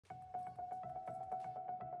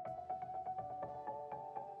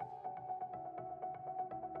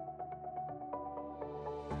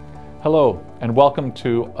Hello, and welcome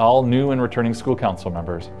to all new and returning school council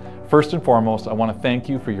members. First and foremost, I want to thank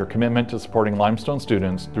you for your commitment to supporting Limestone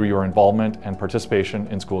students through your involvement and participation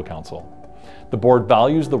in school council. The board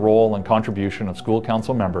values the role and contribution of school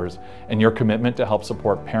council members and your commitment to help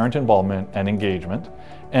support parent involvement and engagement,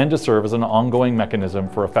 and to serve as an ongoing mechanism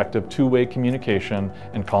for effective two-way communication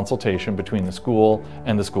and consultation between the school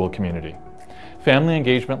and the school community. Family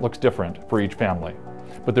engagement looks different for each family,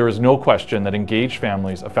 but there is no question that engaged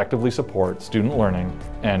families effectively support student learning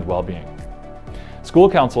and well-being. School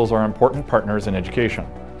councils are important partners in education.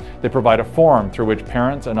 They provide a forum through which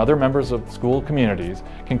parents and other members of school communities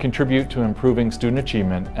can contribute to improving student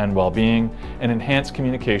achievement and well-being and enhance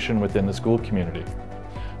communication within the school community.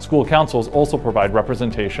 School councils also provide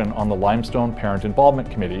representation on the Limestone Parent Involvement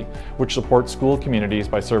Committee, which supports school communities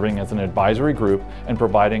by serving as an advisory group and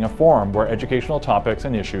providing a forum where educational topics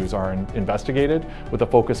and issues are investigated with a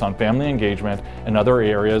focus on family engagement and other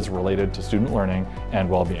areas related to student learning and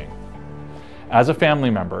well-being. As a family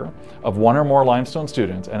member of one or more Limestone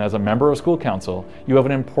students and as a member of school council, you have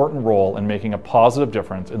an important role in making a positive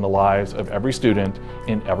difference in the lives of every student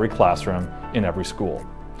in every classroom in every school.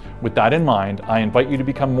 With that in mind, I invite you to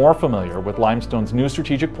become more familiar with Limestone's new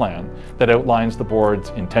strategic plan that outlines the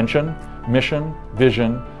board's intention, mission,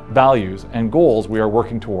 vision, values, and goals we are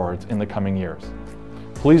working towards in the coming years.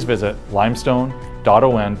 Please visit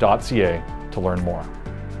limestone.on.ca to learn more.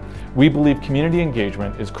 We believe community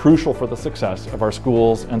engagement is crucial for the success of our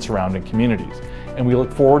schools and surrounding communities, and we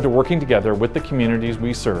look forward to working together with the communities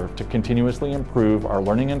we serve to continuously improve our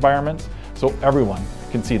learning environments so everyone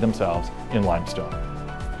can see themselves in Limestone.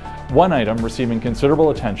 One item receiving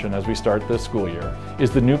considerable attention as we start this school year is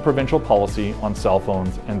the new provincial policy on cell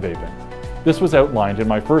phones and vaping. This was outlined in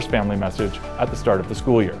my first family message at the start of the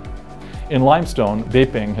school year. In Limestone,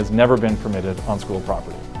 vaping has never been permitted on school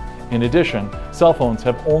property. In addition, cell phones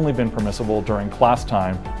have only been permissible during class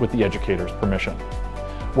time with the educator's permission.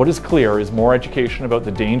 What is clear is more education about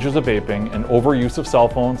the dangers of vaping and overuse of cell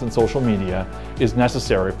phones and social media is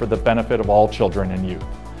necessary for the benefit of all children and youth.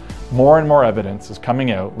 More and more evidence is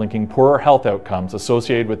coming out linking poorer health outcomes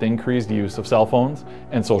associated with increased use of cell phones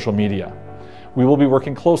and social media. We will be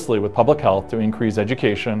working closely with public health to increase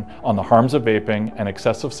education on the harms of vaping and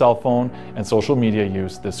excessive cell phone and social media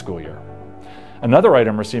use this school year. Another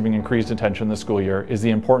item receiving increased attention this school year is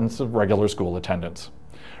the importance of regular school attendance.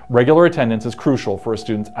 Regular attendance is crucial for a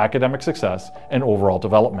student's academic success and overall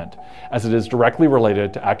development, as it is directly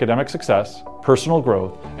related to academic success, personal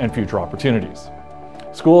growth, and future opportunities.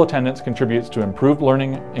 School attendance contributes to improved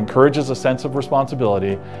learning, encourages a sense of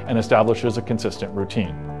responsibility, and establishes a consistent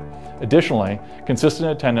routine. Additionally,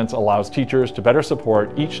 consistent attendance allows teachers to better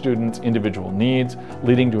support each student's individual needs,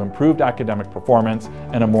 leading to improved academic performance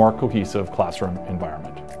and a more cohesive classroom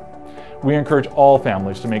environment. We encourage all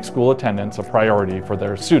families to make school attendance a priority for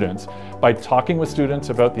their students by talking with students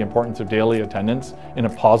about the importance of daily attendance in a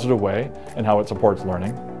positive way and how it supports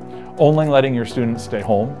learning, only letting your students stay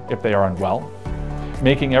home if they are unwell,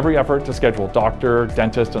 making every effort to schedule doctor,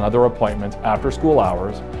 dentist, and other appointments after school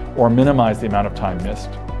hours or minimize the amount of time missed.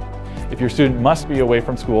 If your student must be away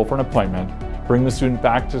from school for an appointment, bring the student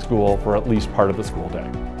back to school for at least part of the school day.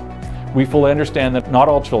 We fully understand that not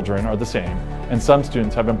all children are the same, and some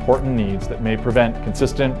students have important needs that may prevent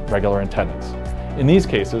consistent, regular attendance. In these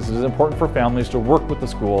cases, it is important for families to work with the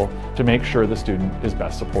school to make sure the student is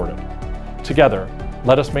best supported. Together,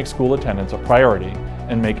 let us make school attendance a priority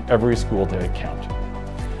and make every school day count.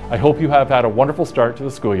 I hope you have had a wonderful start to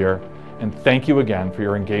the school year, and thank you again for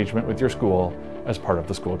your engagement with your school as part of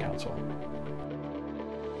the school council.